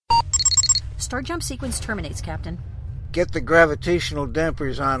Start jump sequence terminates, Captain. Get the gravitational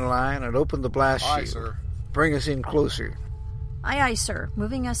dampers online and open the blast shield. Aye, sir. Bring us in closer. Aye, aye, sir.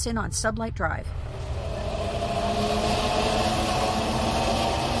 Moving us in on sublight drive.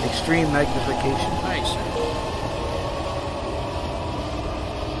 Extreme magnification. Aye, sir.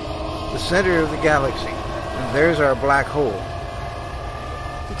 The center of the galaxy. And there's our black hole.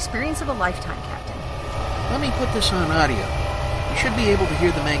 The experience of a lifetime, Captain. Let me put this on audio. You should be able to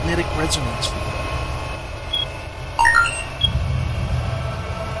hear the magnetic resonance field.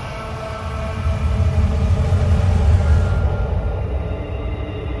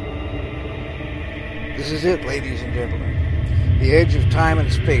 This is it, ladies and gentlemen. The edge of time and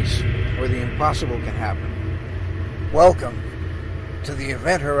space, where the impossible can happen. Welcome to the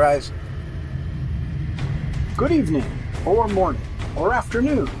event horizon. Good evening, or morning, or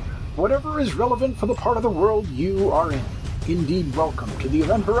afternoon, whatever is relevant for the part of the world you are in. Indeed, welcome to the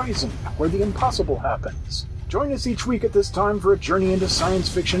event horizon, where the impossible happens. Join us each week at this time for a journey into science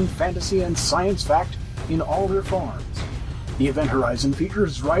fiction, fantasy, and science fact in all their forms. The Event Horizon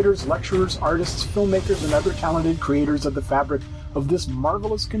features writers, lecturers, artists, filmmakers, and other talented creators of the fabric of this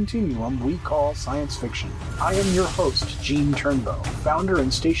marvelous continuum we call science fiction. I am your host, Gene Turnbow, founder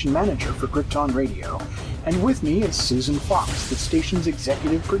and station manager for Krypton Radio, and with me is Susan Fox, the station's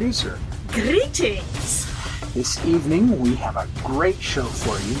executive producer. Greetings! This evening, we have a great show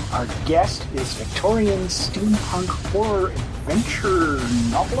for you. Our guest is Victorian steampunk horror adventure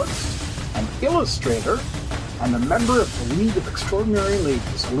novelist and illustrator, and a member of the League of Extraordinary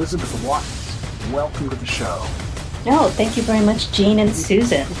Ladies, Elizabeth Watasin. Welcome to the show. No, thank you very much, Gene and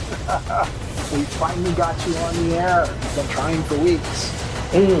Susan. We finally got you on the air. We've been trying for weeks.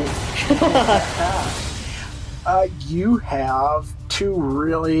 You have two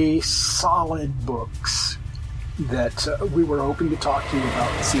really solid books that we were hoping to talk to you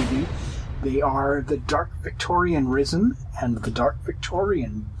about this evening. They are The Dark Victorian Risen and The Dark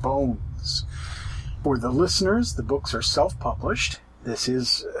Victorian Bones. For the listeners, the books are self-published. This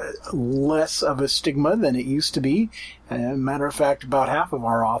is less of a stigma than it used to be. Matter of fact, about half of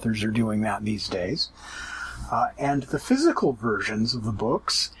our authors are doing that these days. And the physical versions of the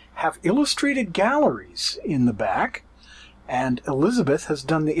books have illustrated galleries in the back, and Elizabeth has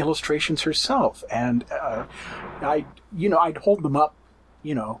done the illustrations herself. And I'd hold them up,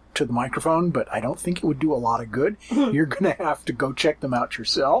 to the microphone, but I don't think it would do a lot of good. You're going to have to go check them out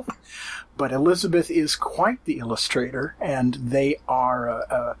yourself. But Elizabeth is quite the illustrator, and they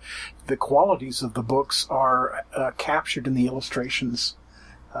are the qualities of the books are captured in the illustrations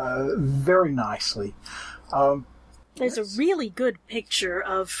very nicely. There's a really good picture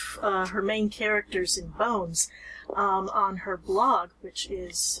of her main characters in Bones on her blog, which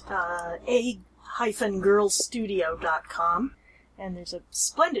is a-girlstudio.com. And there's a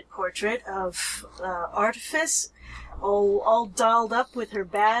splendid portrait of Artifice, all dolled up with her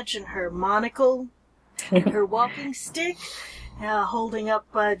badge and her monocle and her walking stick, holding up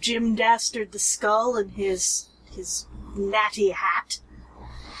Jim Dastard the Skull and his natty hat.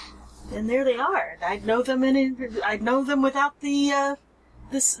 And there they are. I'd know them without the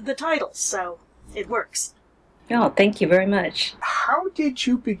titles, so it works. Oh, thank you very much. How did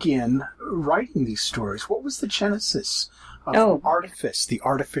you begin writing these stories? What was the genesis of Artifice, the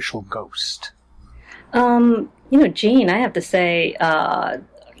artificial ghost? Gene, I have to say,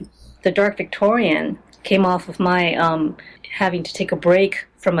 The Dark Victorian came off of my having to take a break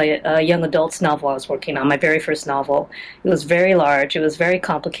from a young adult's novel I was working on, my very first novel. It was very large, it was very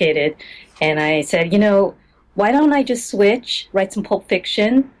complicated, and I said, why don't I just switch, write some pulp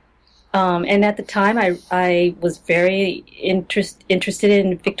fiction? And at the time, I was very interested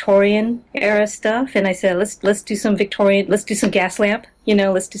in Victorian era stuff, and I said, let's do some Victorian, let's do some gas lamp,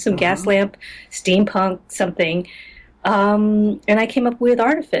 let's do some gas lamp, steampunk, something. And I came up with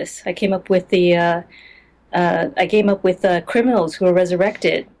Artifice. I came up with criminals who were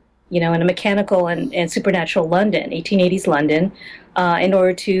resurrected, in a mechanical and supernatural London, 1880s London, in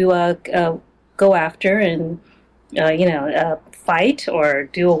order to go after and fight or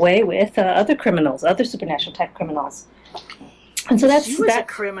do away with other criminals, other supernatural type criminals. And so she was a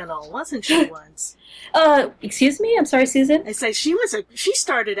criminal, wasn't she once? Excuse me? I'm sorry, Susan? I say she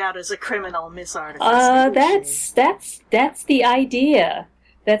started out as a criminal, Miss Artifice. That's the idea.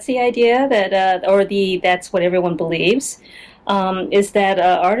 That's the idea that, that's what everyone believes, is that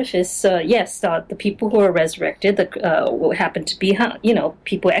Artifice, the people who are resurrected, happen to be,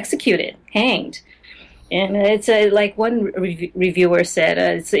 people executed, hanged. And it's like one reviewer said,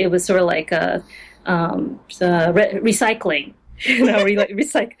 it was sort of like recycling,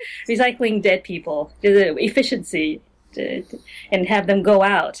 recycling dead people, efficiency, and have them go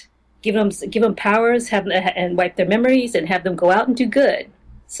out give them powers, and wipe their memories, and have them go out and do good.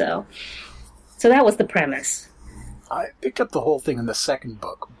 So that was the premise. I picked up the whole thing in the second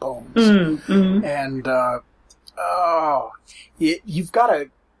book, Bones, and you've got to.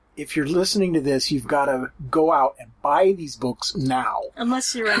 If you're listening to this, you've got to go out and buy these books now.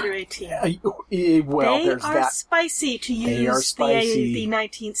 Unless you're under 18. Well, they there's are that. spicy, to use the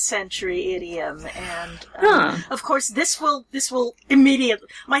 19th century idiom, and of course, this will immediately.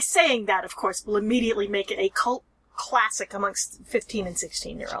 My saying that, of course, will immediately make it a cult classic amongst 15 and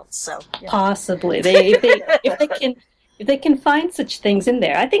 16-year-olds. So yeah. Possibly, if they can find such things in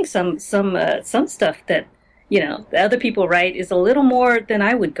there. I think some stuff that, the other people write is a little more than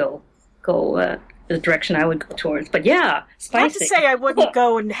I would go the direction I would go towards. But yeah, spicy. Not to say I wouldn't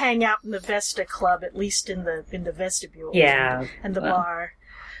go and hang out in the Vesta Club, at least in the vestibule. Yeah, and the bar.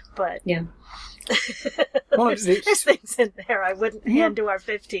 But yeah, there's things in there I wouldn't hand to our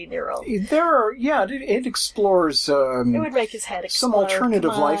 15-year-old. There are, it explores. It would make his head explode. Some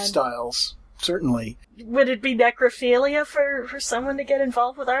alternative lifestyles. Certainly. Would it be necrophilia for someone to get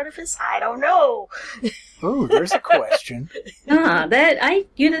involved with artifice? I don't know. Oh, there's a question. They're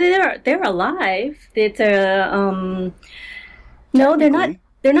alive. No, they're not.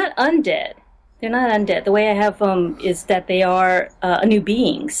 They're not undead. They're not undead. The way I have them is that they are new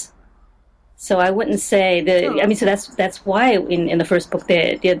beings. So I wouldn't say that. So that's why in the first book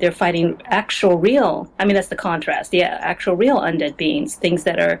they're fighting actual real. That's the contrast. Yeah, actual real undead beings, things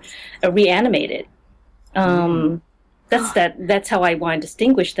that are reanimated. That's how I want to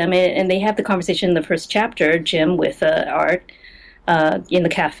distinguish them. And they have the conversation in the first chapter, Jim with Art in the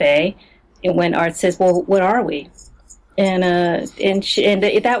cafe, and when Art says, "Well, what are we?" And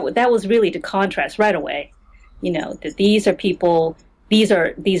that was really to contrast right away. That these are people. These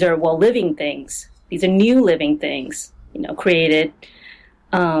are living things. These are new living things, created,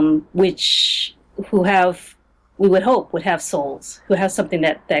 which we would hope would have souls, who have something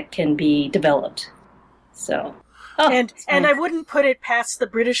that can be developed. So, and I wouldn't put it past the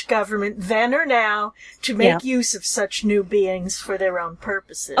British government then or now to make use of such new beings for their own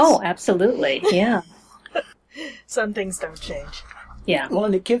purposes. Oh, absolutely, yeah. Some things don't change. Yeah. Well,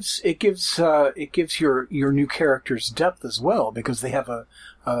 and it gives your new characters depth as well, because they have a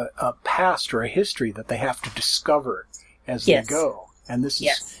past or a history that they have to discover as they go, and this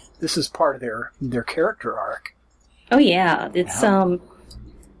is part of their character arc. Oh yeah, it's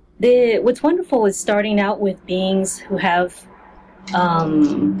what's wonderful is starting out with beings who have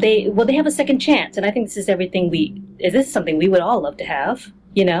they have a second chance, and I think this is something we would all love to have.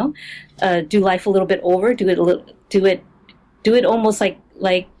 Do life a little bit over, do it almost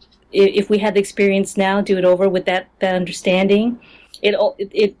like if we had the experience now, do it over with that understanding.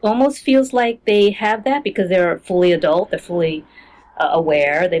 It almost feels like they have that because they're fully adult, they're fully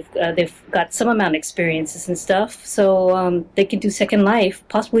aware, they've got some amount of experiences and stuff, so they can do Second Life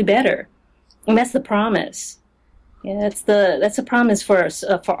possibly better, and that's the promise. Yeah, that's a promise for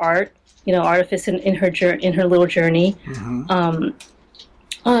Art. Artifice in her little journey. Mm-hmm.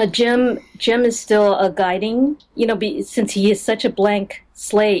 Jim is still a guiding, since he is such a blank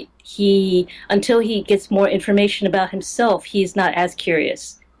slate, until he gets more information about himself, he's not as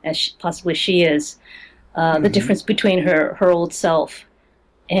curious as possibly she is. The difference between her old self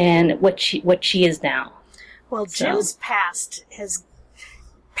and what she is now. Well, Jim's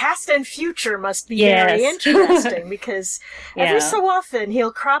past and future must be very interesting, because every so often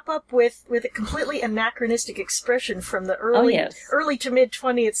he'll crop up with a completely anachronistic expression from the early to mid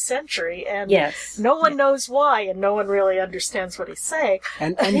 20th century, and no one knows why, and no one really understands what he's saying.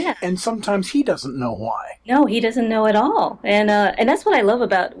 And sometimes he doesn't know why. No, he doesn't know at all, and that's what I love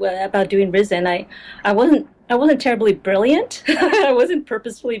about doing Risen. I wasn't terribly brilliant. I wasn't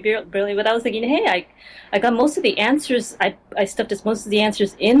purposefully brilliant, but I was thinking, hey, I got most of the answers. I stuffed most of the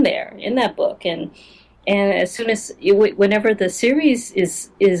answers in that book, and as soon as whenever the series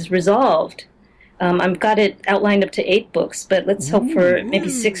is resolved, I've got it outlined up to 8 books, but let's hope for maybe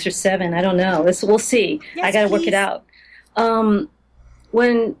 6 or 7. I don't know. We'll see. Yes, I got to work it out.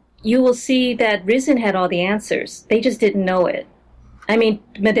 When you will see that Risen had all the answers, they just didn't know it.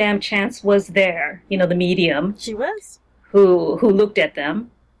 Madame Chance was there, the medium. She was. Who looked at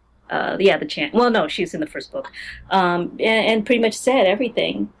them. The Chance. Well, no, she's in the first book. And pretty much said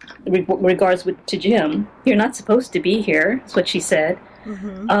everything regards to Jim. You're not supposed to be here, is what she said.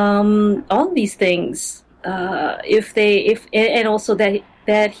 Mm-hmm. All of these things, and also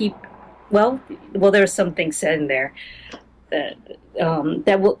that he, well, there are some things said in there that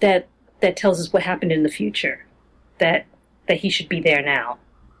tells us what happened in the future, that he should be there now.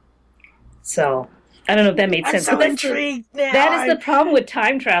 So I don't know if that made I'm sense. so But intrigued now. that is the problem with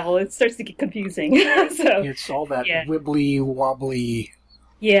time travel. It starts to get confusing. So It's all that yeah. wibbly wobbly.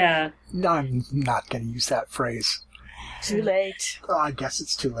 Yeah. No, I'm not going to use that phrase. Too late. I guess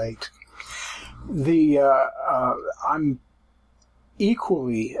it's too late. I'm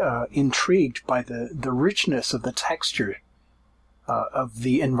equally intrigued by the richness of the texture of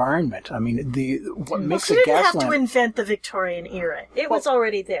the environment. I mean, what makes She a didn't gas have lamp. to invent the Victorian era. It was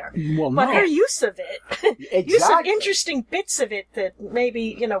already there. Well, But no. her use of it, use of Exactly. interesting bits of it that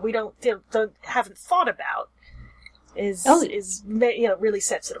maybe we haven't thought about, is really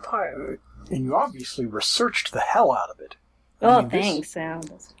sets it apart. And you obviously researched the hell out of it. Oh, thanks.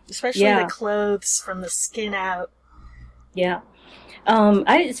 Especially Yeah. the clothes from the skin out. Yeah.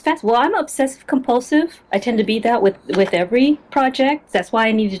 It's fast. Well, I'm obsessive compulsive. I tend to be that with every project. That's why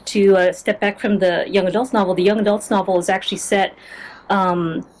I needed to step back from the young adults novel. The young adults novel is actually set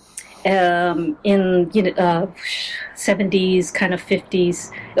in 70s, kind of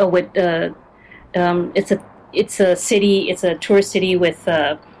 50s. It's a city. It's a tourist city with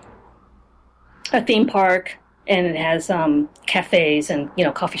a theme park. And it has cafes and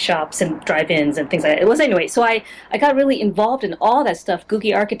coffee shops and drive-ins and things like that. It was anyway. So I got really involved in all that stuff,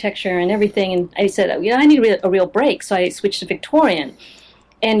 googie architecture and everything. And I said, I need a real break. So I switched to Victorian.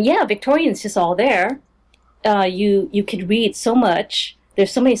 And yeah, Victorian's just all there. You could read so much.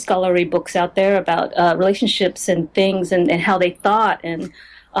 There's so many scholarly books out there about relationships and things and how they thought. And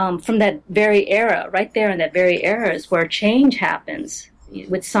from that very era, right there in that very era is where change happens.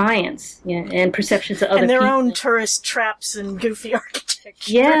 With science, and perceptions of other people. And their people. own tourist traps and goofy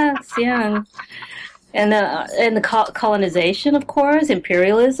architecture. Yes, yeah. And the colonization, of course,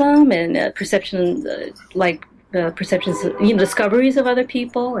 imperialism, and perceptions, perceptions, discoveries of other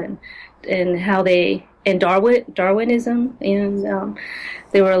people, and how they, and Darwinism, and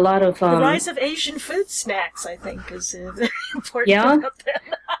there were a lot of... the rise of Asian food snacks, I think, is important. Yeah? About that.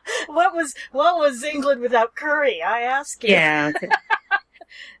 What was England without curry, I ask you? Yeah.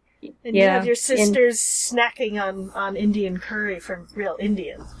 And you have your sisters snacking on Indian curry from real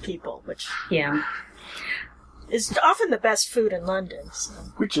Indian people, which is often the best food in London. So.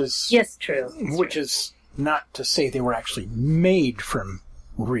 Which is... Yes, true. Which is not to say they were actually made from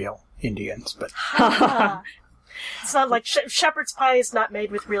real Indians, but... It's not like shepherd's pie is not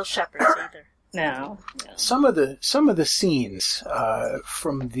made with real shepherds either. No. Some of the scenes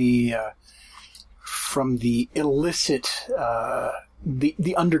from the illicit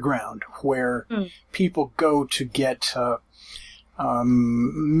the underground where people go to get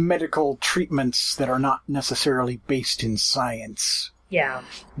medical treatments that are not necessarily based in science,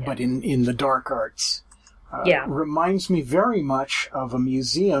 but in the dark arts, reminds me very much of a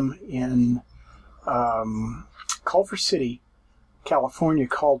museum in Culver City, California,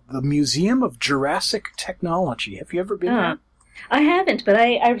 called the Museum of Jurassic Technology. Have you ever been there? I haven't, but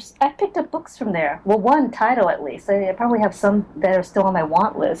I picked up books from there. Well, one title at least. I probably have some that are still on my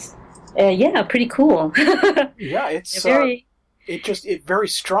want list. Pretty cool. Yeah, it's very. It very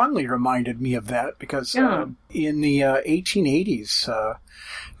strongly reminded me of that because in the 1880s,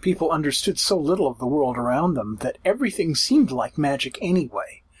 people understood so little of the world around them that everything seemed like magic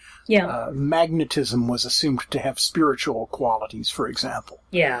anyway. Yeah. Magnetism was assumed to have spiritual qualities, for example.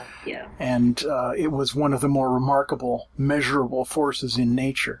 Yeah. And it was one of the more remarkable, measurable forces in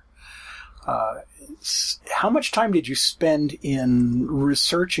nature. How much time did you spend in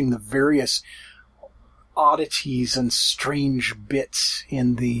researching the various oddities and strange bits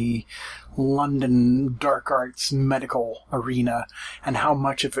in the London dark arts medical arena, and how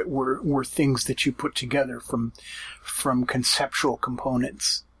much of it were things that you put together from conceptual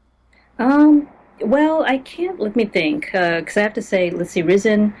components? Well, I can't, let me think, because I have to say, let's see,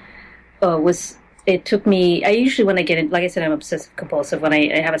 Risen it took me, I usually when I get in, like I said, I'm obsessive compulsive. When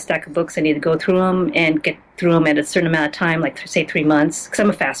I have a stack of books, I need to go through them and get through them at a certain amount of time, like say 3 months, because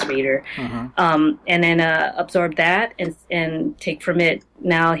I'm a fast reader. And then absorb that and take from it,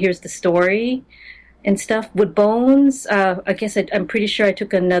 now here's the story and stuff. With Bones, I guess I'm pretty sure I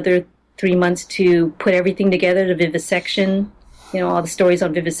took another 3 months to put everything together, the vivisection, all the stories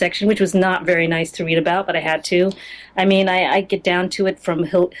on vivisection, which was not very nice to read about, but I had to. I mean, I get down to it from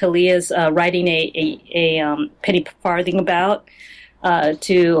Helia's writing a penny farthing about,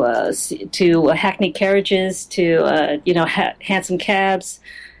 to hackney carriages, to handsome cabs.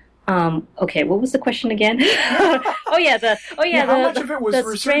 Okay, what was the question again? How much of it was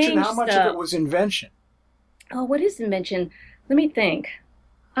research and how much of it was invention? Oh, what is invention? Let me think.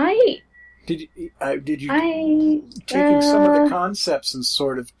 Did you taking some of the concepts and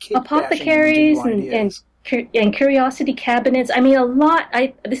sort of kit apothecaries bashing them into new ideas? And curiosity cabinets. I mean, a lot.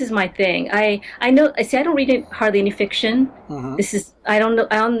 This is my thing. I know. I see. I don't read hardly any fiction. This is. I don't know.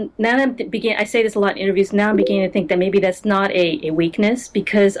 I say this a lot in interviews. Now I'm beginning to think that maybe that's not a weakness,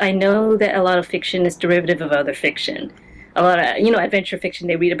 because I know that a lot of fiction is derivative of other fiction. A lot of adventure fiction.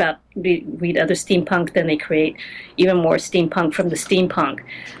 They read other steampunk, then they create even more steampunk from the steampunk.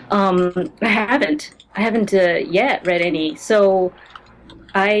 I haven't yet read any. So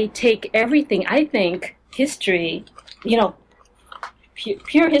I take everything. I think history,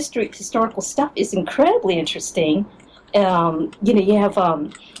 pure history, historical stuff is incredibly interesting. You have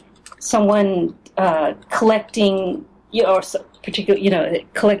someone collecting, or particular,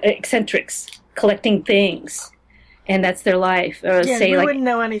 eccentrics collecting things, and that's their life. Or yeah, say we like, wouldn't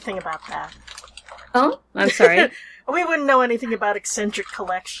know anything about that. Oh, I'm sorry. We wouldn't know anything about eccentric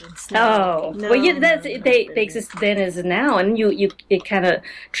collections. No. Well, yeah, they exist then as now, and you kind of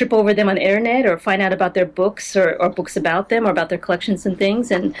trip over them on the internet, or find out about their books, or books about them, or about their collections and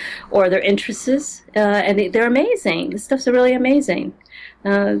things, or their interests, and they're amazing. This stuff's really amazing.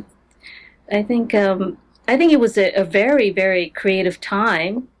 I think it was a very, very creative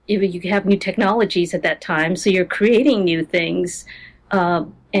time. You have new technologies at that time, so you're creating new things,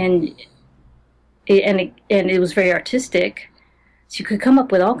 and it was very artistic. So you could come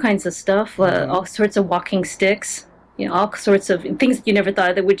up with all kinds of stuff, all sorts of walking sticks, all sorts of things that you never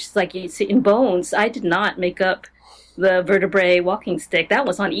thought of, which is like you see in Bones. I did not make up the vertebrae walking stick. That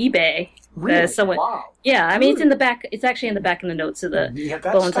was on eBay. Really? Someone, Wow. Yeah, I mean, it's in the back. It's actually in the back in the notes of the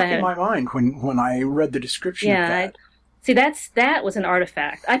that Bones. stuck in my mind when I read the description of that. See, that was an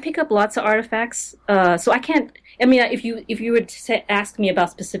artifact. I pick up lots of artifacts, so I can't. I mean, if you were to ask me about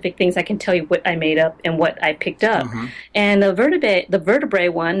specific things, I can tell you what I made up and what I picked up. And the vertebrae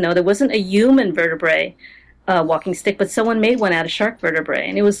one, no, there wasn't a human vertebrae walking stick, but someone made one out of shark vertebrae,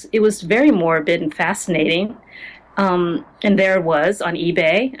 and it was very morbid and fascinating. And there it was on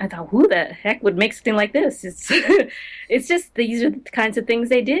eBay. I thought, who the heck would make something like this? It's just these are the kinds of things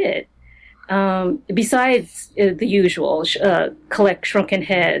they did. Besides the usual, collect shrunken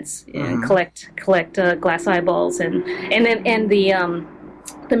heads and collect glass eyeballs, and the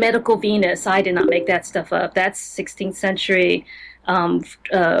medical Venus. I did not make that stuff up. That's 16th century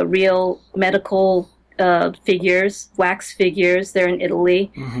real medical figures, wax figures. They're in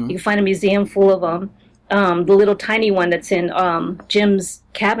Italy. You can find a museum full of them. The little tiny one that's in Jim's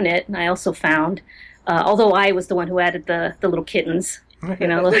cabinet, I also found. Although I was the one who added the little kittens.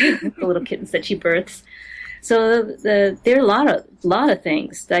 The little kittens that she births. So there are a lot of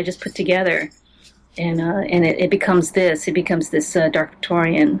things that I just put together, and it becomes this. It becomes this Dark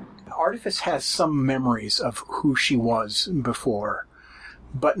Victorian. Artifice has some memories of who she was before,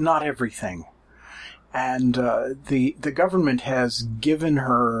 but not everything. And the government has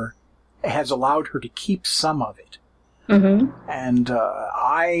allowed her to keep some of it. And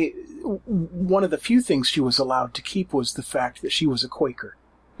one of the few things she was allowed to keep was the fact that she was a Quaker.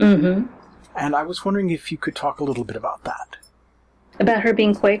 And I was wondering if you could talk a little bit about that. About her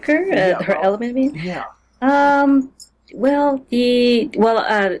being Quaker? Her element being? Yeah. One of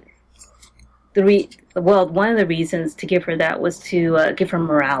the reasons to give her that was to give her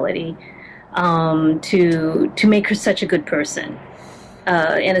morality, to make her such a good person,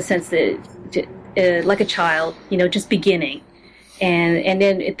 in a sense that, like a child, just beginning. And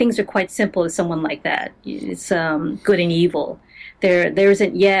then things are quite simple with someone like that. It's good and evil. There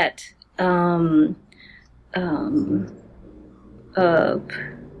isn't yet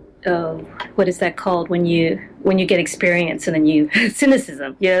what is that called when you get experience and then you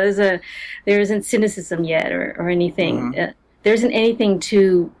cynicism. Yeah, there isn't cynicism yet or anything. There isn't anything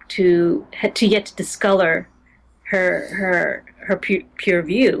to yet to discolor her pure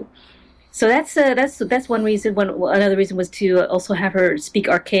view. So that's one reason. Another reason was to also have her speak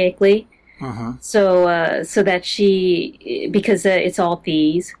archaically, so that because it's all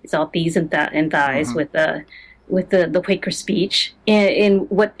these and thys with the Quaker speech, and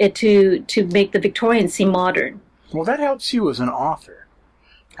what to make the Victorians seem modern. Well, that helps you as an author,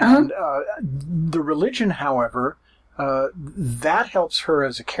 and the religion, however, that helps her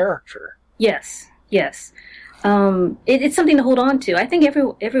as a character. Yes. It's something to hold on to. I think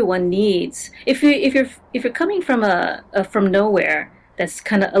everyone needs. If you're coming from from nowhere, that's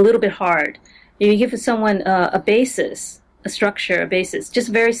kind of a little bit hard. You give someone a basis, a structure, a basis, just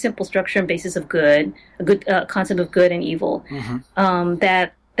very simple structure and basis of good, a good concept of good and evil.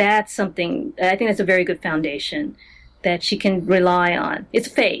 That's something. I think that's a very good foundation that she can rely on. It's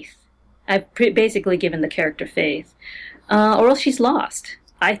faith. I've basically given the character faith, or else she's lost.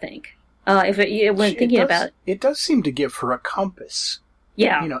 I think. When thinking about it, it does seem to give her a compass.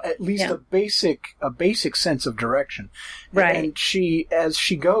 Yeah. You know, at least Yeah. a basic sense of direction. Right. And as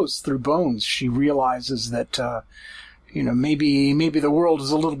she goes through Bones, she realizes that, you know, maybe the world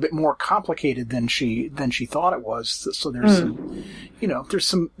is a little bit more complicated than she thought it was. So there's some, you know,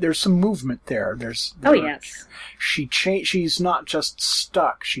 there's some movement there. Oh, yes. She's not just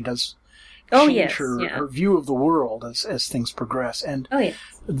stuck. She does Oh, change yes. her, Yeah. her view of the world as things progress. And Oh, yes.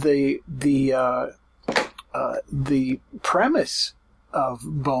 the premise of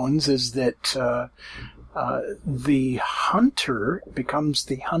Bones is that the hunter becomes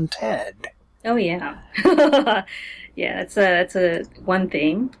the hunted. Oh, yeah. Yeah, it's a one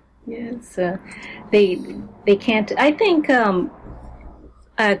thing. Yeah, it's they can't. I think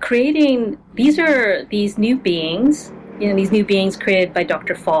creating these new beings. You know, these new beings created by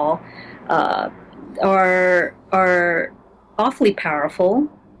Dr. Fall are awfully powerful.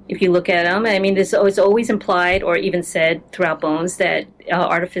 If you look at them, I mean, it's always implied or even said throughout Bones that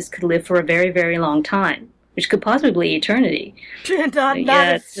Artifice could live for a very, very long time, which could possibly be eternity. Not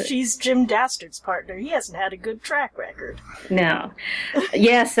Yeah, if she's Jim Dastard's partner. He hasn't had a good track record. No.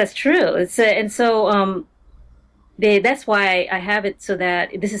 Yes, that's true. And so that's why I have it so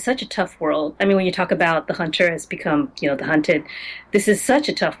that this is such a tough world. I mean, when you talk about the hunter has become, you know, the hunted, this is such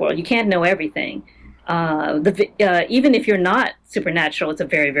a tough world. You can't know everything. Even if you're not supernatural, it's a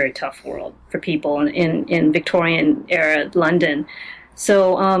very, very tough world for people in Victorian era London.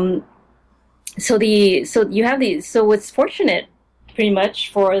 So it's fortunate pretty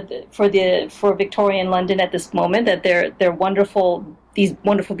much for Victorian London at this moment that these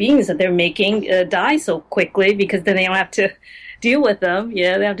wonderful beings that they're making die so quickly, because then they don't have to deal with them. You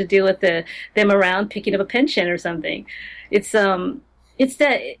know, they have to deal with them around picking up a pension or something. It's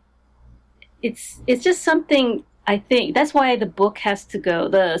just something. I think that's why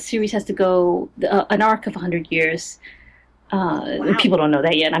the series has to go an arc of 100 years. Wow. People don't know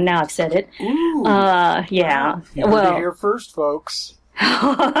that yet. I've said it. Ooh. Yeah. You heard it here first, folks.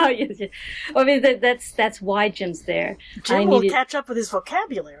 Yes, yes. I mean, that's why Jim's there. Jim will catch up with his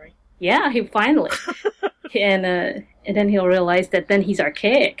vocabulary. Yeah, he finally, and then he'll realize that then he's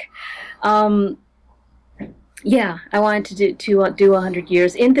archaic. Yeah, I wanted to do 100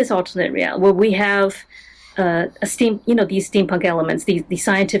 years in this alternate reality where we have these steampunk elements, these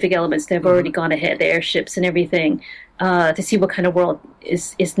scientific elements that have already gone ahead, the airships and everything, to see what kind of world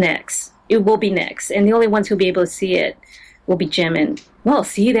is next. It will be next, and the only ones who'll be able to see it will be Jim and, well,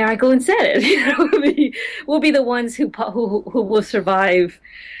 see, there I go and said it. You know, we'll be the ones who will survive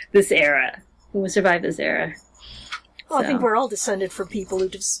this era. Who will survive this era? Well, I think we're all descended from people who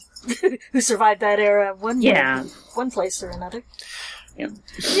just who survived that era one place or another. Yeah.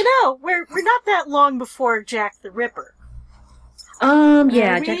 You know, we're not that long before Jack the Ripper.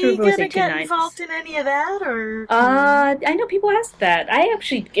 Yeah, Are Jack the we Ripper was gonna 1890s. get involved in any of that, or? I know people ask that. I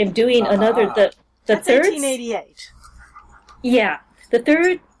actually am doing another the That's third. 1888. Yeah, the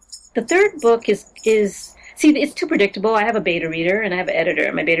third book is see, it's too predictable. I have a beta reader and I have an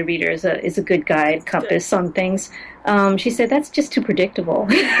editor. My beta reader is a good guide, compass on things. She said that's just too predictable,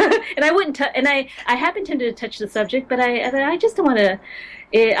 and I wouldn't. I have intended to touch the subject, but I just don't want to.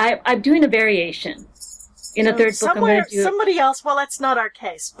 I'm doing a variation in a third book. I'm going to do somebody else. Well, that's not our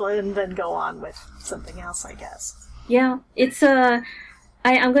case, and then go on with something else, I guess. Yeah, it's I'm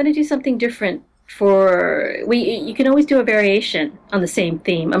going to do something different. You can always do a variation on the same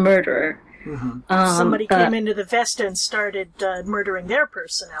theme, a murderer. Mm-hmm. Somebody came into the Vesta and started murdering their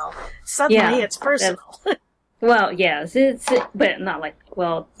personnel. Suddenly, it's personal. Well, yes, but not like.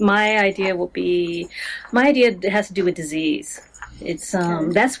 Well, my idea has to do with disease. It's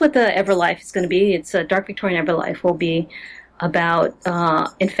that's what the Everlife is going to be. It's a Dark Victorian Everlife will be about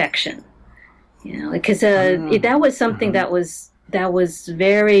infection. You know, because that was something that was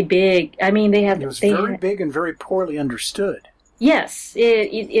very big. I mean, it was very big and very poorly understood. Yes,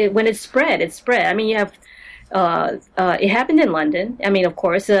 when it spread. I mean, you have it happened in London. I mean, of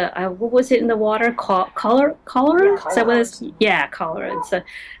course, what was it in the water? Cholera? Is that what it is? Yeah, cholera. And so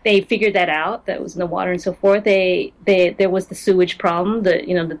they figured that out. That was in the water and so forth. There was the sewage problem.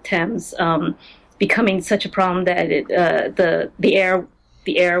 The Thames becoming such a problem that the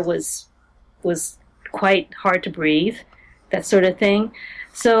air was quite hard to breathe. That sort of thing.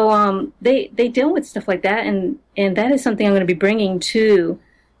 So they deal with stuff like that, and that is something I'm going to be bringing to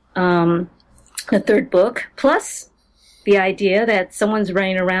the third book. Plus the idea that someone's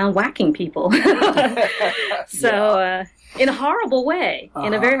running around whacking people. So in a horrible way,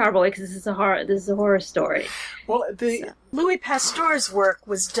 in a very horrible way, because this is a horror story. Well, Louis Pasteur's work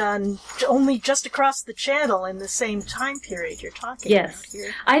was done only just across the channel in the same time period you're talking about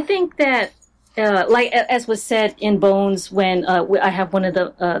here. I think that like as was said in Bones, when I have one of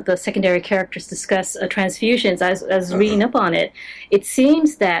the secondary characters discuss transfusions, I was reading up on it. It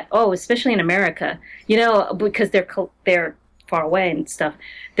seems that especially in America, because they're far away and stuff,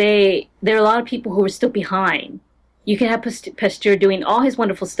 there are a lot of people who are still behind. You can have Pasteur doing all his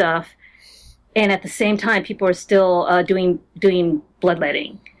wonderful stuff, and at the same time, people are still doing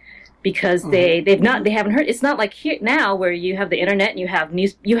bloodletting. Because they haven't heard. It's not like here now where you have the internet and you have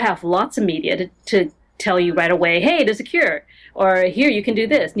news, you have lots of media to tell you right away, hey, there's a cure, or here you can do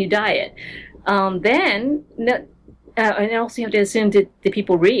this new diet. And also you have to assume that the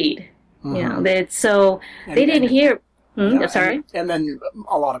people read. Mm-hmm. They didn't hear. I'm sorry. And then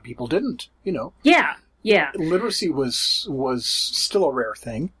a lot of people didn't. Yeah. Literacy was still a rare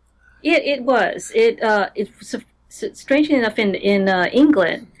thing. It was. Strangely enough, in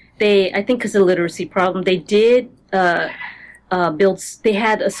England. I think because of the literacy problem, they did they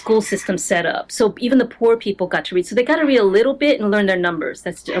had a school system set up. So even the poor people got to read. So they got to read a little bit and learn their numbers.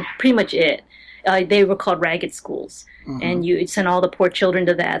 That's pretty much it. They were called ragged schools. Mm-hmm. And you send all the poor children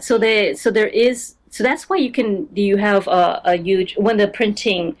to that. So that's why you have a huge,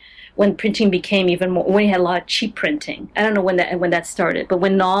 when printing became even more, when you had a lot of cheap printing. I don't know when that started, but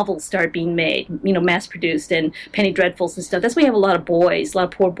when novels started being made, mass produced, and Penny Dreadfuls and stuff, that's why you have a lot of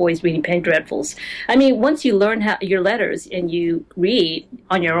poor boys reading Penny Dreadfuls. I mean, once you learn your letters and you read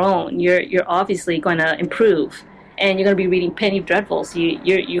on your own, you're obviously going to improve, and you're going to be reading Penny Dreadfuls.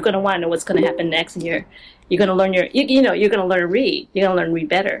 You're going to want to know what's going to happen next, and you're going to learn you're going to learn to read. You're going to learn to read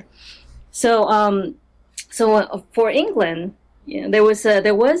better. So for England. Yeah, there was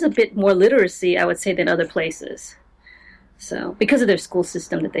a bit more literacy, I would say, than other places. So because of their school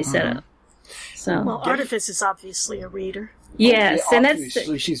system that they set up. So Artifice is obviously a reader. Yes, and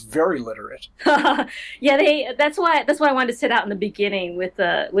obviously she's very literate. Yeah, that's why I wanted to set out in the beginning with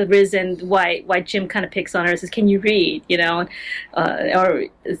Riz, and why Jim kind of picks on her and says, "Can you read?" Or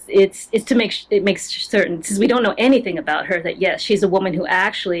it's to makes certain, since we don't know anything about her, that yes, she's a woman who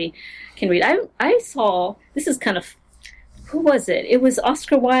actually can read. I saw, this is kind of, who was it? It was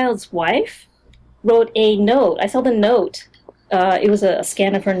Oscar Wilde's wife wrote a note. I saw the note. It was a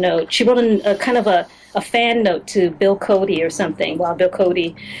scan of her note. She wrote a kind of a fan note to Bill Cody or something. Wow, Bill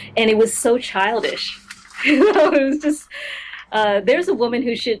Cody. And it was so childish. It was just, there's a woman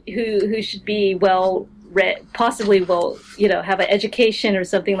who should be well read, possibly have an education or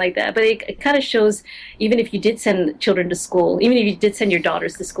something like that. But it kind of shows, even if you did send children to school, even if you did send your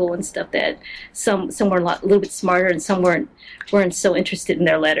daughters to school and stuff, that some were a little bit smarter and some weren't so interested in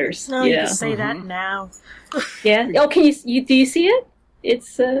their letters. No, you can say that now. Yeah. Oh, can you do you see it?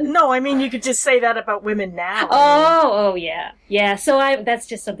 It's No, I mean you could just say that about women now. Oh, yeah. So that's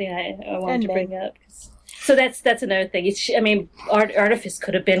just something I wanted to bring up. So that's another thing. Artifice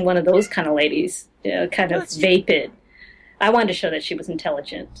could have been one of those kind of ladies, kind of vapid. I wanted to show that she was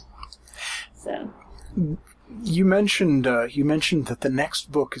intelligent. So you mentioned that the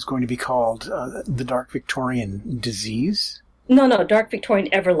next book is going to be called The Dark Victorian Disease. No, Dark Victorian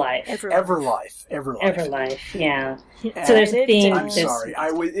Everlife. Everlife. Yeah. So there's a theme. I'm sorry.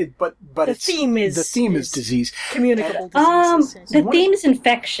 But the theme is disease. Communicable diseases. The theme is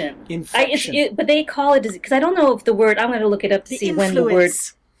infection. But they call it disease because I don't know if the word. I'm going to look it up to see when the word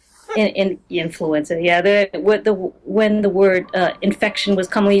influenza. Yeah, when the word infection was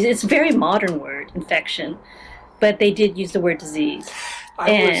commonly used. It's a very modern word, infection, but they did use the word disease.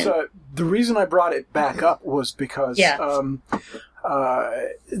 The reason I brought it back up was because the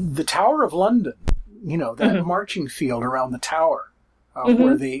Tower of London, that marching field around the tower,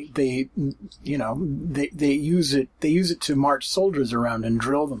 where they use it to march soldiers around and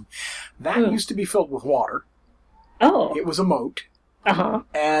drill them. That used to be filled with water. Oh, it was a moat.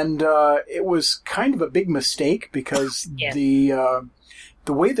 And it was kind of a big mistake because the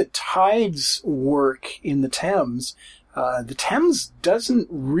way the tides work in the Thames doesn't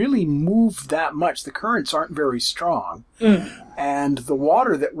really move that much. The currents aren't very strong. And the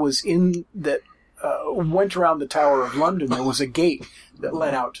water that went around the Tower of London, there was a gate that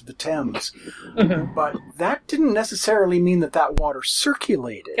led out to the Thames. But that didn't necessarily mean that water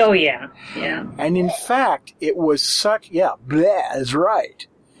circulated. Oh, yeah. And in fact, it was bleh is right.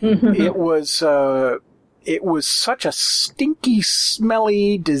 It was such a stinky,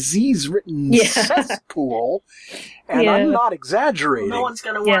 smelly, disease-ridden cesspool, and I'm not exaggerating. No one's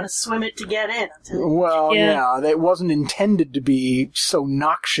going to want to swim it to get in. It wasn't intended to be so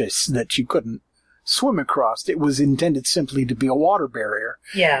noxious that you couldn't swim across. It was intended simply to be a water barrier.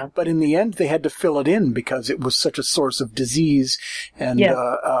 Yeah. But in the end, they had to fill it in because it was such a source of disease and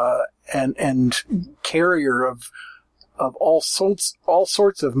carrier of of all sorts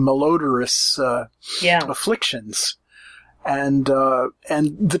of malodorous afflictions, and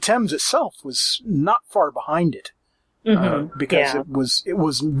the Thames itself was not far behind it. Because it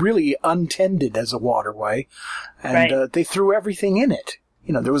was really untended as a waterway, and they threw everything in it.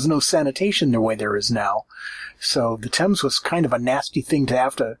 There was no sanitation the way there is now, so the Thames was kind of a nasty thing to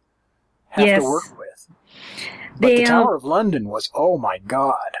have to work with. But the Tower of London was, oh my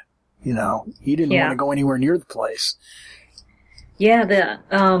God, you didn't want to go anywhere near the place. Yeah,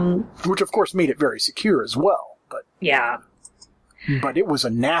 which of course made it very secure as well. But but it was a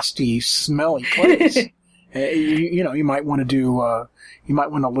nasty, smelly place. You might want to you might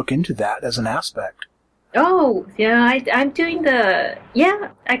want to look into that as an aspect. Oh, yeah, I'm doing I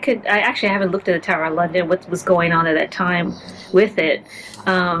actually haven't looked at the Tower of London, what was going on at that time with it.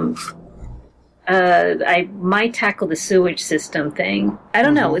 I might tackle the sewage system thing. I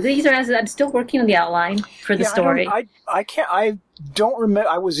don't know. These are, I'm still working on the outline for the story. I don't remember.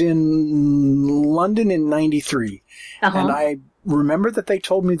 I was in London in 93, and I remember that they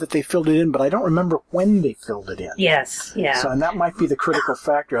told me that they filled it in, but I don't remember when they filled it in. Yes, yeah. So, and that might be the critical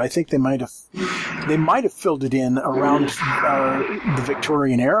factor. I think they might have filled it in around the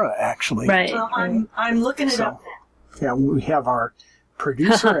Victorian era, actually. Right. Well, I'm looking it up now. Yeah, we have our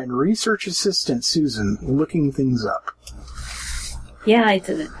producer and research assistant, Susan, looking things up. Yeah, I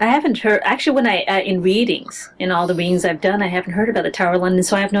haven't heard. Actually, when in readings, in all the readings I've done, I haven't heard about the Tower of London,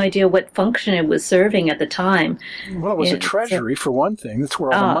 so I have no idea what function it was serving at the time. Well, it was a treasury, for one thing. That's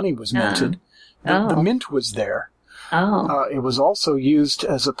where all the money was minted. The mint was there. It was also used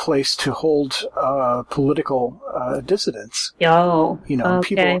as a place to hold political dissidents. People,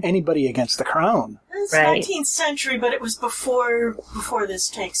 anybody against the crown. It's 19th century, but it was before this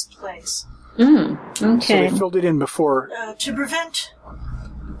takes place. Okay. So they filled it in before. To prevent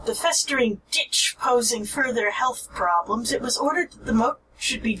the festering ditch posing further health problems, it was ordered that the moat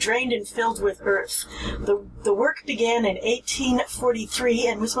should be drained and filled with earth. The work began in 1843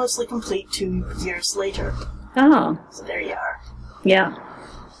 and was mostly complete 2 years later. Oh. So there you are. Yeah.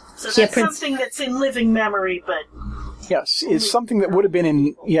 So that's something that's in living memory, but... Yes, it's something that would have been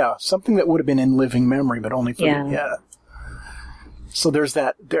in living memory, but only for So there's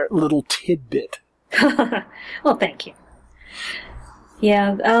that little tidbit. Well, thank you.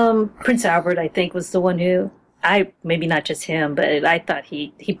 Yeah, Prince Albert, I think, was the one who maybe not just him, but I thought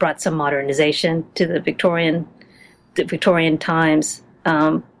he brought some modernization to the Victorian times.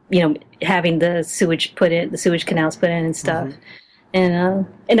 Having the sewage canals put in and stuff, and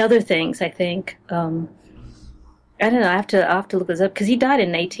other things. I think. I don't know. I have to look this up because he died in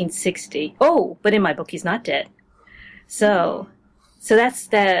 1860. Oh, but in my book, he's not dead. So that's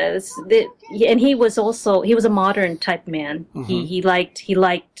and he was a modern type man. He liked I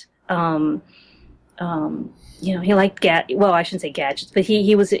shouldn't say gadgets, but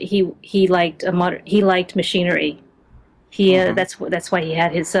he liked machinery. That's why he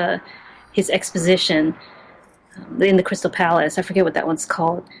had his exposition in the Crystal Palace. I forget what that one's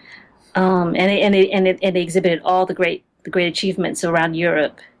called. And they exhibited all the great achievements around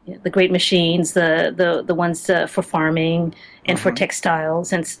Europe, the great machines, the ones for farming and for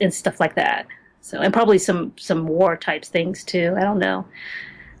textiles and stuff like that. So, and probably some war type things too. I don't know.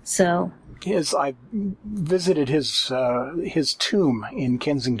 So I visited his tomb in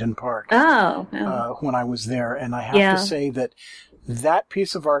Kensington Park. When I was there, and I have to say that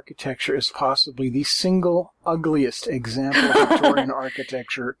piece of architecture is possibly the single ugliest example of Victorian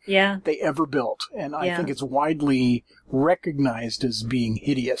architecture they ever built. And I think it's widely recognized as being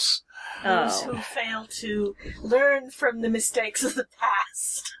hideous. Those who fail to learn from the mistakes of the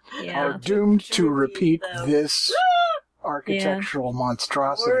past are doomed to repeat this architectural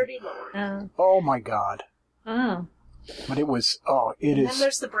monstrosity. Oh my God. Oh. But it was, And then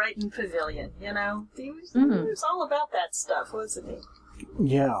there's the Brighton Pavilion, He was all about that stuff, wasn't he?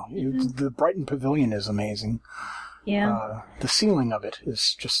 Yeah, the Brighton Pavilion is amazing. Yeah. The ceiling of it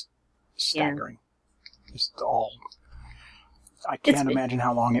is just staggering. I can't imagine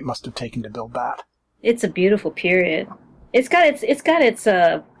how long it must have taken to build that. It's a beautiful period. It's got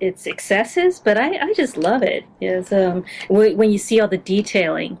its excesses, but I just love it. It's, when you see all the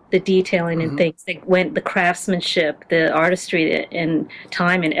detailing and things, the craftsmanship, the artistry, and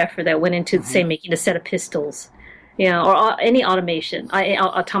time and effort that went into, say, making a set of pistols, or any automatons.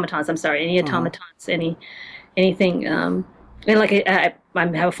 I'm sorry, any automatons, anything. And like I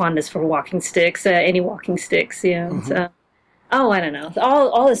have a fondness for walking sticks, any walking sticks. I don't know.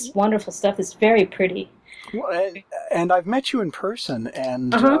 All this wonderful stuff is very pretty. Well, and I've met you in person,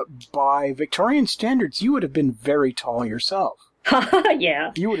 and by Victorian standards, you would have been very tall yourself.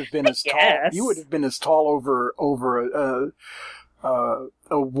 Yeah. You would have been as tall. Yes. You would have been as tall over a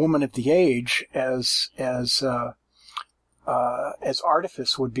woman at the age as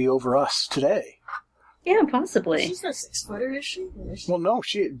Artifice would be over us today. Yeah, possibly. She's no 6-footer, is she? Well, no,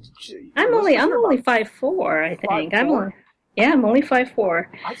 I'm only 5'4", I think. 5'4"? I'm only 5'4".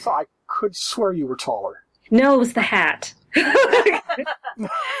 I thought I could swear you were taller. No, it was the hat. It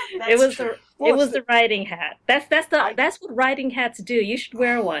was the riding hat. That's what riding hats do. You should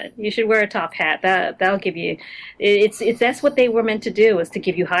wear one. You should wear a top hat. That'll give you. That's what they were meant to do, was to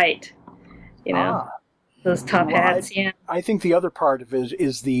give you height. You know, those top hats. Yeah. I think the other part of it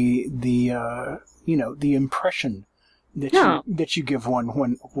is the impression that you give one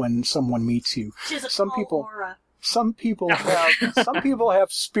when someone meets you. Some people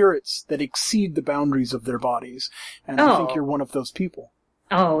have spirits that exceed the boundaries of their bodies, and I think you're one of those people.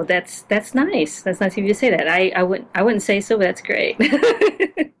 Oh, that's nice. That's nice of you to say that. I wouldn't say so, but that's great.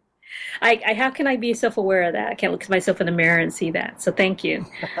 How can I be self-aware of that? I can't look at myself in the mirror and see that. So thank you.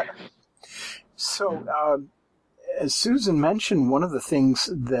 So, as Susan mentioned, one of the things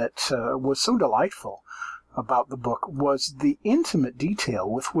that was so delightful about the book was the intimate detail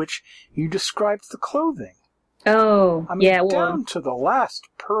with which you described the clothing. Oh, I mean, down to the last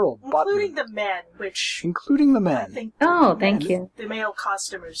pearl button. Including the men, Including the men. I think thank you. The male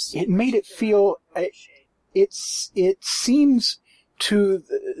costumers. It made it feel... It seems to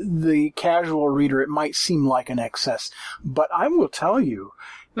the casual reader, it might seem like an excess. But I will tell you,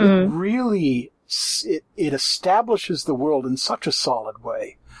 it really... It establishes the world in such a solid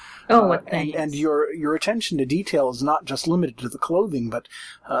way. Oh, thanks. And your attention to detail is not just limited to the clothing, but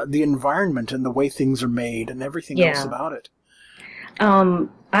the environment and the way things are made and everything else about it. I'm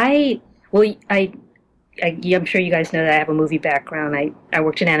sure you guys know that I have a movie background. I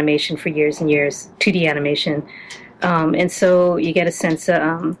worked in animation for years and years, 2D animation, and so you get a sense of,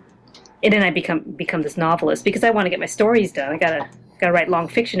 and then I become this novelist because I want to get my stories done. I gotta write long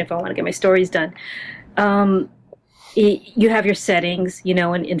fiction if I want to get my stories done. You have your settings,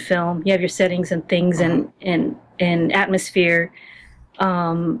 in film. You have your settings and things and atmosphere,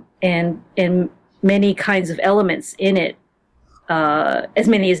 and many kinds of elements in it, as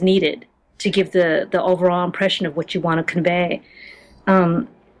many as needed to give the overall impression of what you want to convey.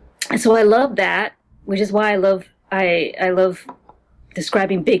 So I love that, which is why I love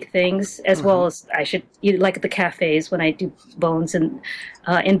describing big things as well as like at the cafes when I do Bones and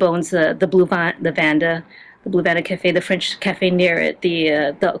in Bones the Blue Vanda Cafe, the French cafe near it, the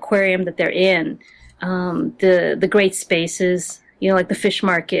aquarium that they're in, the great spaces, like the fish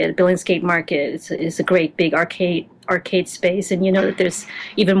market, Billingsgate Market. It's a great big arcade space, and that there's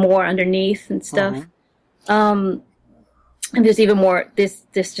even more underneath and stuff. And there's even more. There's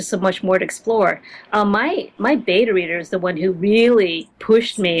just so much more to explore. My beta reader is the one who really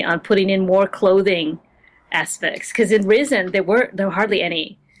pushed me on putting in more clothing aspects, because in Risen there were hardly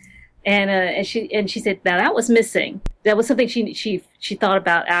any. And she said that was missing. That was something she thought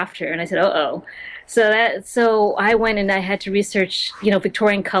about after, and I said, So I went and I had to research,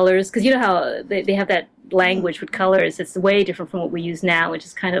 Victorian colors, because you know how they have that language with colors. It's way different from what we use now, which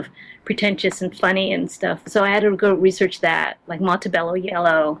is kind of pretentious and funny and stuff. So I had to go research that, like Montebello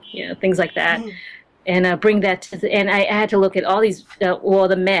yellow, things like that, and bring that to and I had to look at all these.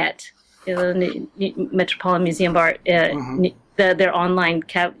 The Met, the Metropolitan Museum of Art. Their online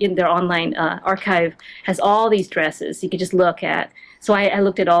archive has all these dresses you could just look at. So I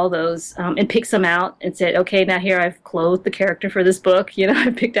looked at all those and picked some out and said, okay, now here I've clothed the character for this book.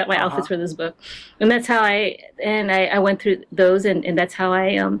 I picked out my outfits for this book, and that's how I went through those, and that's how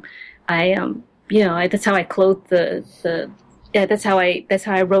that's how I clothed that's how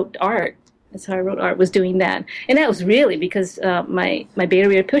I wrote art. That's how I wrote art, was doing that. And that was really because my beta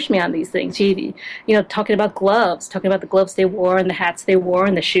reader pushed me on these things. She, talking about the gloves they wore and the hats they wore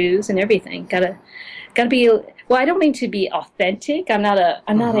and the shoes and everything. Gotta be, well, I don't mean to be authentic. I'm not a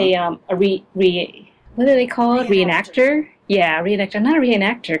what do they call it? Reenactor? Yeah, reenactor. I'm not a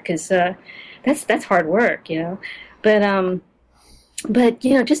reenactor because that's hard work, But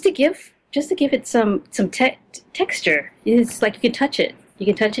just to give it some texture. It's like you can touch it. You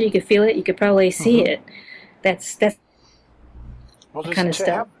can touch it. You can feel it. You could probably see it. That's well, kind of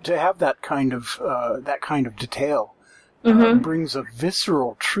stuff. To have that kind of detail brings a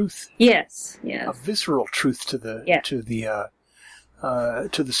visceral truth. Yes. A visceral truth to the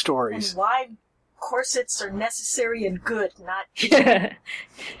stories. And why corsets are necessary and good, not.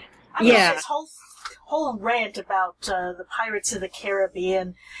 This whole rant about the Pirates of the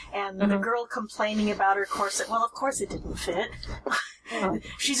Caribbean and the girl complaining about her corset. Well, of course it didn't fit.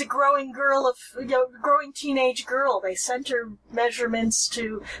 She's a growing girl growing teenage girl. They sent her measurements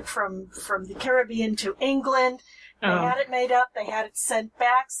from the Caribbean to England. They had it made up. They had it sent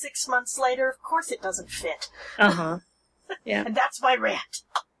back 6 months later. Of course it doesn't fit. Uh-huh. Yeah. And that's my rant.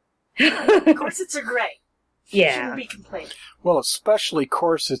 Of course it's a gray. Yeah. Shouldn't be complaining. Well, especially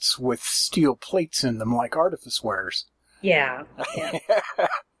corsets with steel plates in them like artifice wares. Yeah.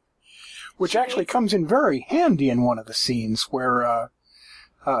 Which actually comes in very handy in one of the scenes where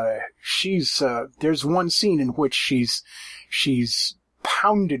there's one scene in which she's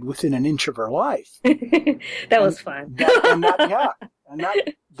pounded within an inch of her life. That was fun. That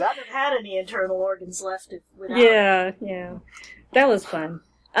Have had any internal organs left without. Yeah. That was fun.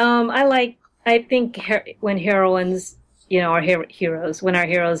 I think when heroines, our heroes, when our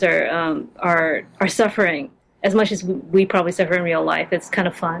heroes are suffering as much as we probably suffer in real life, it's kind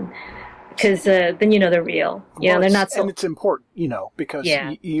of fun. Because then they're real. They're not so... And it's important, because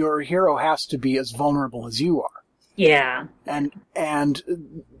your hero has to be as vulnerable as you are. Yeah. And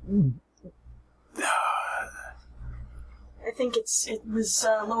I think it was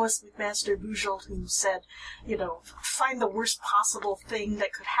Lois McMaster Bujold who said, find the worst possible thing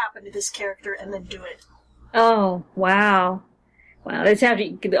that could happen to this character and then do it. Oh, wow. Wow,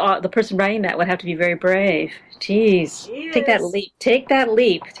 the person writing that would have to be very brave. Jeez. Take that leap. Take that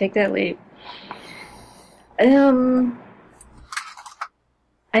leap.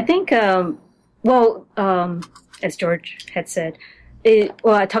 I think, as George had said,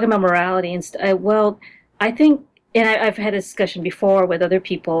 talking about morality and I think, and I've had a discussion before with other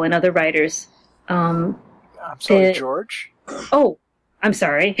people and other writers. I'm sorry, George. Oh, I'm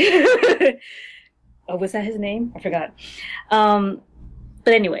sorry. Oh, was that his name? I forgot.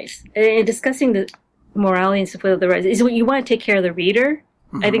 But anyways, in discussing the morality and stuff with the writers, is what you want to take care of the reader.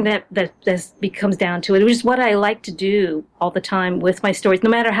 Mm-hmm. I think that comes down to it, which is what I like to do all the time with my stories. No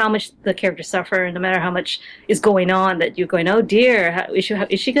matter how much the characters suffer, and no matter how much is going on, that you're going, oh dear, is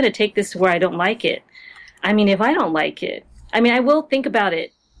she going to take this to where I don't like it? I mean, if I don't like it, I will think about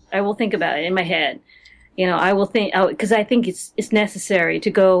it. I will think about it in my head. I will think, because I think it's necessary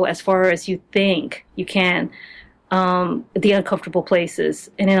to go as far as you think you can, the uncomfortable places.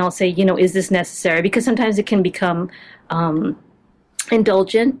 And then I'll say, is this necessary? Because sometimes it can become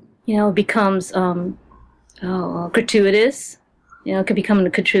indulgent, it becomes gratuitous. It could become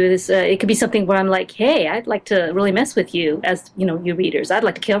gratuitous. It could be something where I'm like, hey, I'd like to really mess with you as, you readers. I'd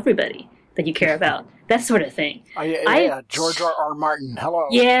like to kill everybody that you care about. That sort of thing. George R. Martin. Hello.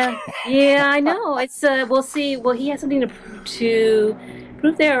 Yeah, I know. It's we'll see. Well, he has something to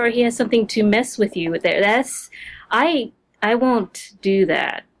prove there, or he has something to mess with you with there. I won't do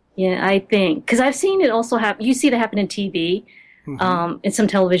that. Yeah, I think because I've seen it also happen. You see it happen in TV, in some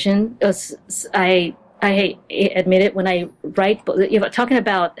television. I admit it when I write. Talking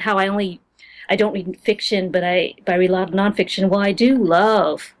about how I don't read fiction, but I read a lot of nonfiction. Well, I do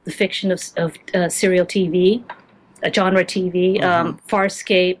love the fiction of serial TV, genre TV,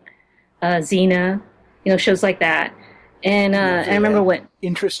 Farscape, Xena, shows like that. And I remember when...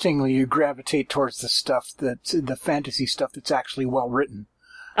 Interestingly, you gravitate towards the fantasy stuff that's actually well written.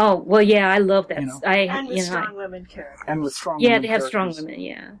 Oh, well, yeah, I love that. And with strong women characters. And with strong women they have strong women,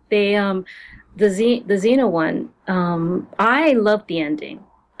 yeah. They, the Xena one, I loved the ending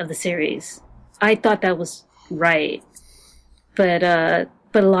of the series. I thought that was right, but a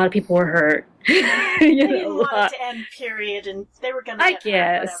lot of people were hurt. They didn't want it to end, period, and they were going to. I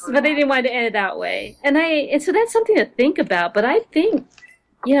guess, but they didn't want to end it that way, and so that's something to think about. But I think,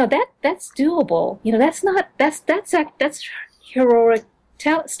 that's doable. That's heroic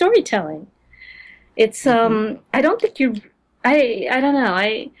storytelling. It's I don't think I don't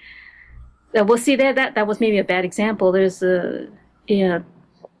know. We'll see that was maybe a bad example. There's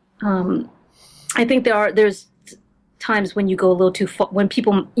I think there's times when you go a little too far, when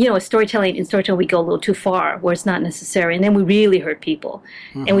people, in storytelling, we go a little too far where it's not necessary, and then we really hurt people,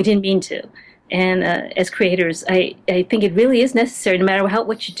 and we didn't mean to. And as creators, I think it really is necessary, no matter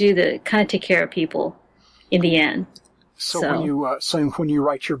what you do, to kind of take care of people in the end. So when you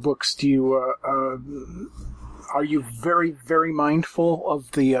write your books, do you are you very, very mindful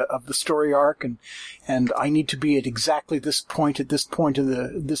of the story arc, and I need to be at exactly this point of this part of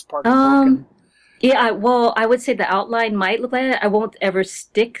the book? Yeah, I would say the outline might look like that. I won't ever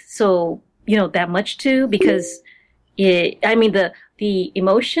stick that much to, because the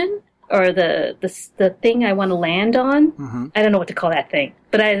emotion or the thing I want to land on. I don't know what to call that thing,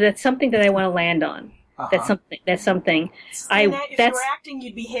 but that's something that I want to land on. That's something. If you were acting,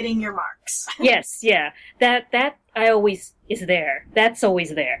 you'd be hitting your marks. Yes, yeah. That I always is there. That's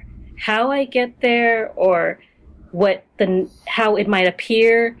always there. How I get there, or how it might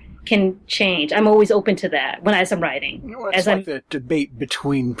appear can change. I'm always open to that as I'm writing. Well, it's like the debate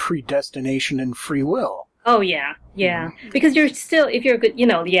between predestination and free will. Oh yeah. Because you're still, if you're good,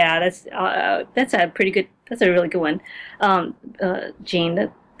 that's a pretty good. That's a really good one,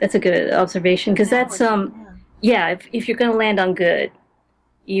 Jean. That's a good observation because that's If you're going to land on good,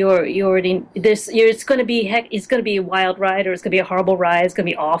 you're already this. It's going to be it's going to be a wild ride, or it's going to be a horrible ride. It's going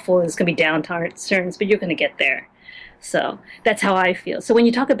to be awful. It's going to be downturns, but you're going to get there. So that's how I feel. So when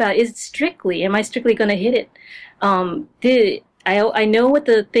you talk about am I strictly going to hit it? I know what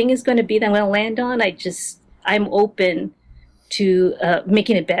the thing is going to be that I'm going to land on. I'm open to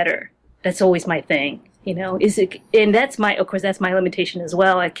making it better. That's always my thing. And that's that's my limitation as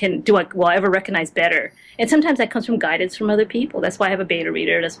well. Will I ever recognize better? And sometimes that comes from guidance from other people. That's why I have a beta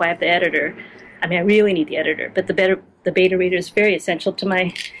reader. That's why I have the editor. I mean, I really need the editor, but the beta reader is very essential to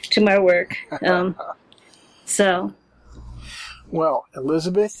my work. Well,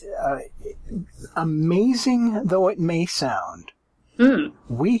 Elizabeth, amazing though it may sound,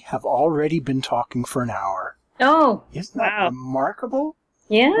 we have already been talking for an hour. Oh, isn't that remarkable?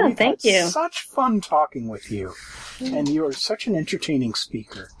 Yeah, We've thank had you. Such fun talking with you, and you are such an entertaining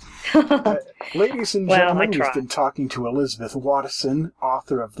speaker. Ladies and gentlemen, we've been talking to Elizabeth Watasin,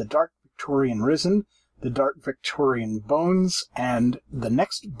 author of The Dark Victorian Risen, The Dark Victorian Bones, and the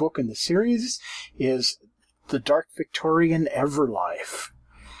next book in the series is The Dark Victorian Everlife.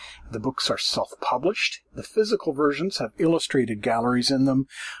 The books are self-published. The physical versions have illustrated galleries in them.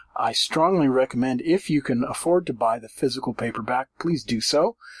 I strongly recommend, if you can afford to buy the physical paperback, please do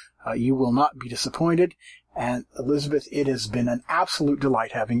so. You will not be disappointed. And Elizabeth, it has been an absolute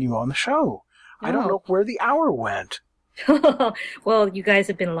delight having you on the show. I don't know where the hour went. Well, you guys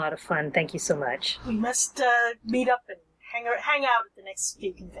have been a lot of fun. Thank you so much. We must meet up and hang out at the next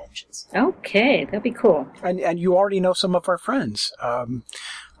few conventions. Okay, that'd be cool. And you already know some of our friends.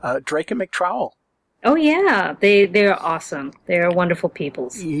 Drake and McTrowell. Oh yeah, they're awesome. They're wonderful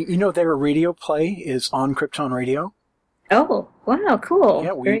peoples. You know their radio play is on Krypton Radio. Oh wow, cool.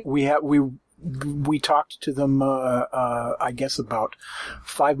 Yeah, we talked to them. I guess about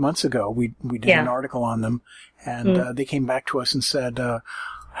 5 months ago. We did an article on them, and they came back to us and said,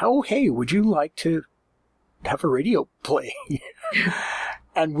 "Oh hey, would you like to have a radio play?"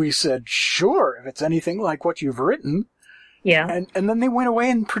 And we said, "Sure, if it's anything like what you've written." Yeah. And then they went away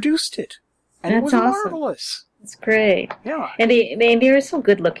and produced it. And That's it was awesome. Marvelous. It's great. Yeah. And they're so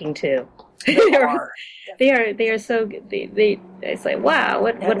good looking too. They are. They are so good. It's like, wow,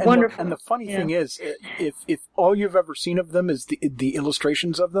 what wonderful. And the funny thing is, if all you've ever seen of them is the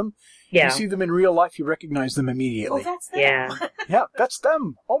illustrations of them, you see them in real life, you recognize them immediately. Oh, that's them. Yeah. Yeah, that's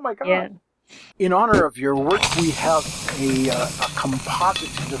them. Oh my God. Yeah. In honor of your work, we have a composite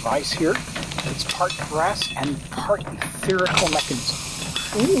device here. It's part brass and part etherical mechanism.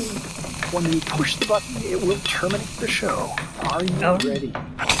 Ooh. When we push the button, it will terminate the show. Are you ready?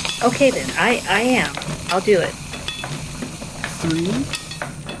 Okay then, I am. I'll do it. 3,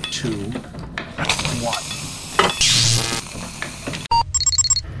 2, 1.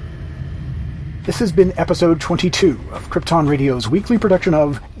 This has been episode 22 of Krypton Radio's weekly production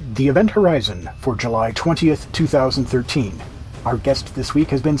of The Event Horizon for July 20th, 2013. Our guest this week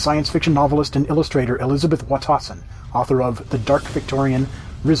has been science fiction novelist and illustrator Elizabeth Watasin, author of The Dark Victorian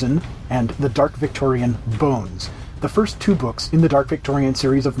Risen and The Dark Victorian Bones, the first 2 books in the Dark Victorian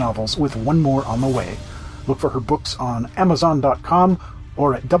series of novels, with one more on the way. Look for her books on Amazon.com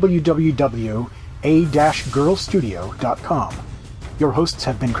or at www.a-girlstudio.com. Your hosts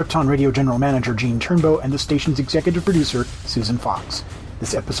have been Krypton Radio General Manager Gene Turnbow and the station's executive producer, Susan Fox.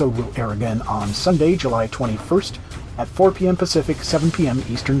 This episode will air again on Sunday, July 21st at 4 p.m. Pacific, 7 p.m.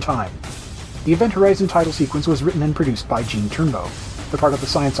 Eastern Time. The Event Horizon title sequence was written and produced by Gene Turnbow. The part of the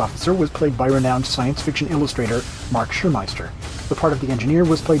science officer was played by renowned science fiction illustrator Mark Schurmeister. The part of the engineer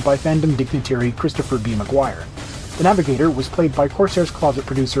was played by fandom dignitary Christopher B. McGuire. The navigator was played by Corsair's Closet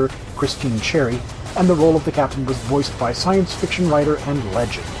producer Christine Cherry, and the role of the captain was voiced by science fiction writer and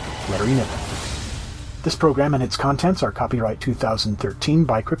legend Larry Niven. This program and its contents are copyright 2013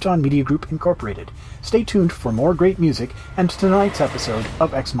 by Krypton Media Group Incorporated. Stay tuned for more great music and tonight's episode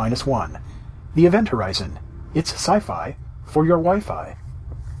of X-1. The Event Horizon. It's sci-fi for your Wi-Fi.